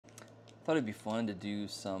Thought it'd be fun to do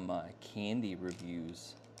some candy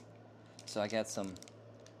reviews. So I got some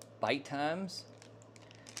Bite Times.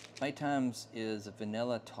 Bite Times is a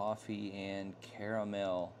vanilla toffee and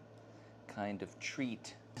caramel kind of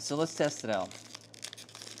treat. So let's test it out.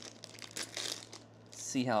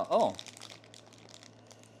 See how, oh.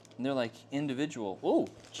 And they're like individual, oh,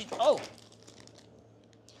 oh.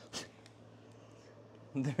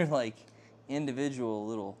 They're like individual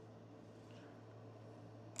little,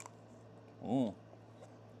 oh,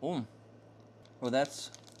 oh. Well,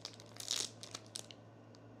 that's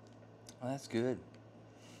good.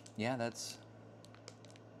 Yeah, that's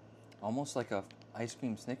almost like a ice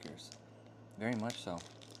cream Snickers. Very much so.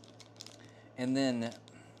 And then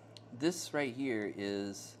this right here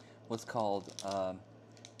is what's called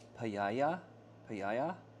paella.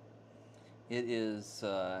 Paella. It is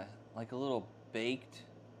like a little baked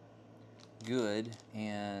good,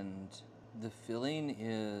 and the filling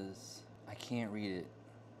is, I can't read it.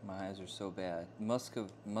 My eyes are so bad.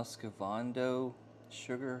 Muscovado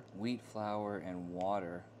sugar, wheat flour, and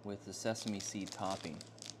water with the sesame seed topping.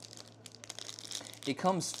 It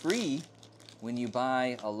comes free when you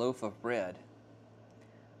buy a loaf of bread.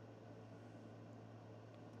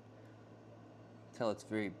 Tell it's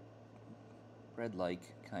very bread-like,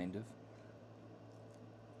 kind of.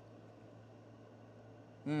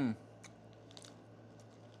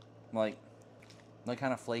 Like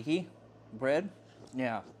kind of flaky bread.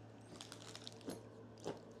 Yeah.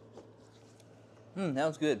 That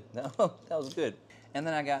was good. That was good. And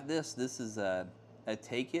then I got this. This is a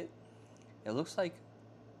Take It. It looks like,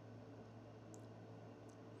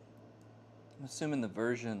 I'm assuming the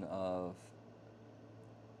version of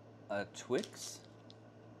a Twix?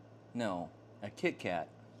 No, a Kit Kat.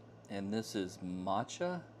 And this is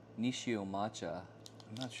matcha, Nishio matcha.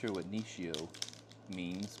 I'm not sure what Nishio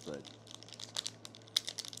means, but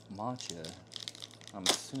matcha, I'm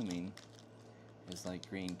assuming, is like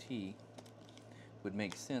green tea. Would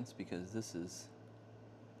make sense because this is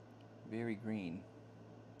very green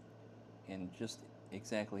and just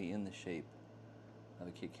exactly in the shape of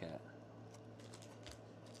a Kit Kat.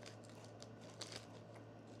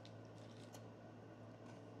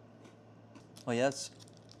 Oh yeah, it's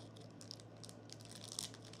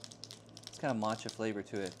got a matcha flavor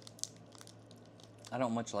to it. I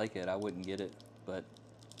don't much like it. I wouldn't get it, but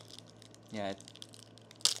yeah, it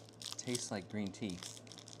tastes like green tea.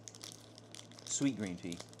 Sweet green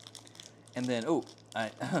tea. And then, oh,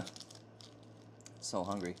 so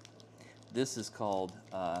hungry. This is called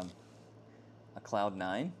a Cloud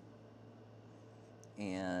 9,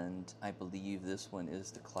 and I believe this one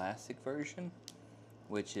is the classic version,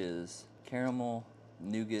 which is caramel,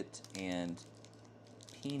 nougat, and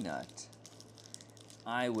peanut.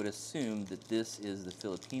 I would assume that this is the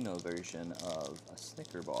Filipino version of a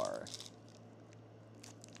Snicker bar.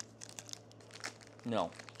 No.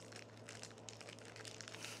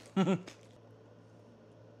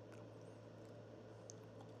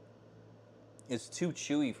 It's too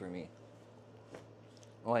chewy for me.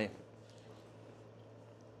 Oh, wait.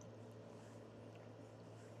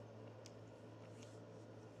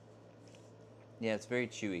 Yeah, it's very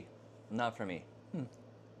chewy. Not for me.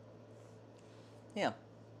 Yeah.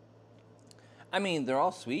 I mean, they're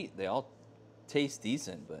all sweet. They all taste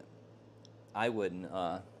decent, but I wouldn't.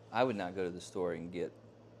 I would not go to the store and get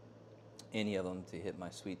any of them to hit my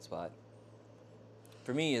sweet spot.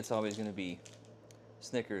 For me, it's always going to be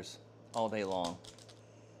Snickers all day long.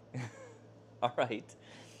 All right,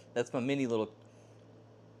 that's my mini little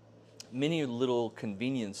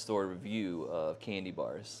convenience store review of candy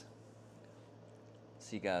bars.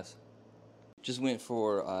 See you guys. Just went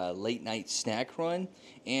for a late night snack run,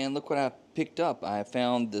 and look what I picked up. I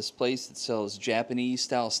found this place that sells Japanese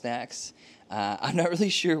style snacks. I'm not really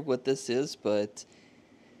sure what this is, but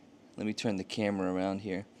let me turn the camera around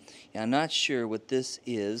here. Yeah, I'm not sure what this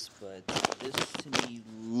is, but this to me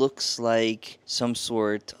looks like some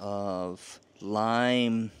sort of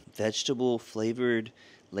lime vegetable flavored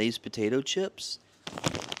Lay's potato chips.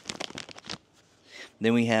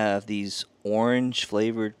 Then we have these orange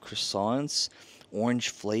flavored croissants, orange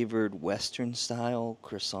flavored Western style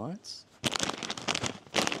croissants.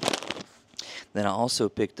 Then I also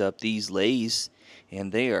picked up these Lay's,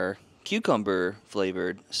 and they are cucumber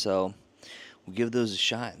flavored, so we'll give those a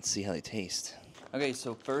shot and see how they taste. Okay,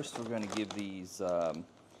 so first we're going to give these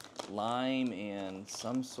lime and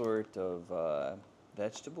some sort of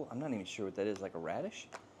vegetable. I'm not even sure what that is, like a radish?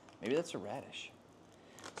 Maybe that's a radish.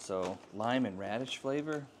 So lime and radish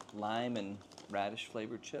flavor, lime and radish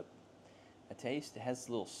flavored chip. A taste, it has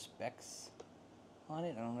little specks on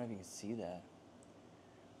it. I don't know if you can see that.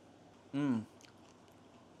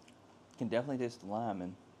 can definitely taste the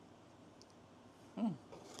lime, and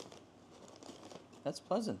that's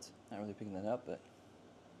pleasant. Not really picking that up, but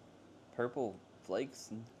purple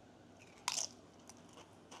flakes and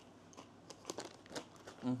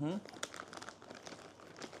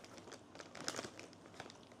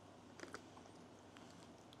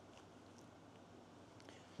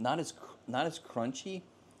not as crunchy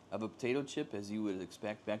of a potato chip as you would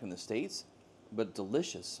expect back in the States, but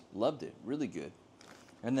delicious. Loved it. Really good.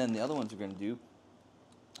 And then the other ones we're going to do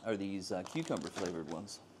are these cucumber flavored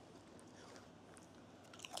ones.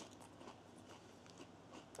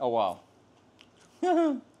 Oh, wow.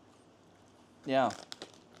 Yeah.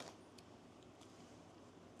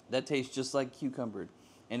 That tastes just like cucumbered.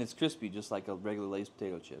 And it's crispy just like a regular Lay's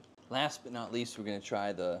potato chip. Last but not least, we're going to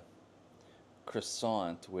try the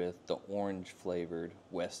croissant with the orange flavored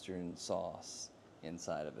Western sauce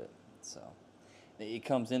inside of it. So it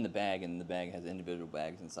comes in the bag, and the bag has individual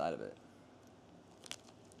bags inside of it.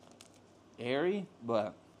 Airy,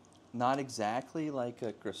 but not exactly like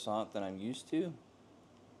a croissant that I'm used to.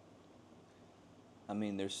 I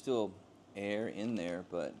mean, there's still air in there,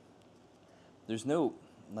 but there's no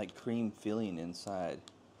like cream filling inside.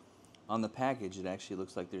 On the package, it actually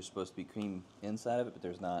looks like there's supposed to be cream inside of it, but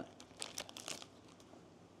there's not.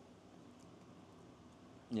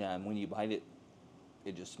 Yeah, and when you bite it,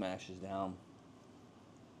 it just smashes down.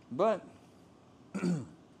 But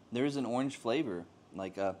there is an orange flavor,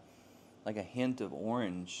 like a hint of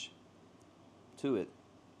orange to it.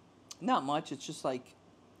 Not much. It's just like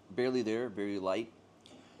barely there, very light.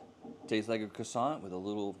 Tastes like a croissant with a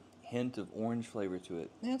little hint of orange flavor to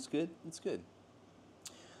it. Yeah, it's good. It's good.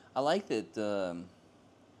 I like that the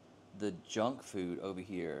junk food over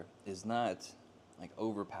here is not like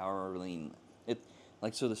overpowering.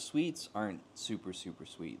 So the sweets aren't super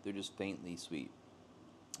sweet. They're just faintly sweet,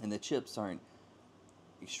 and the chips aren't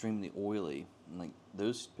extremely oily. Like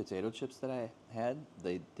those potato chips that I had,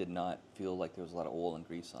 they did not feel like there was a lot of oil and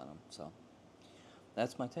grease on them. So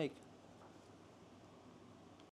that's my take.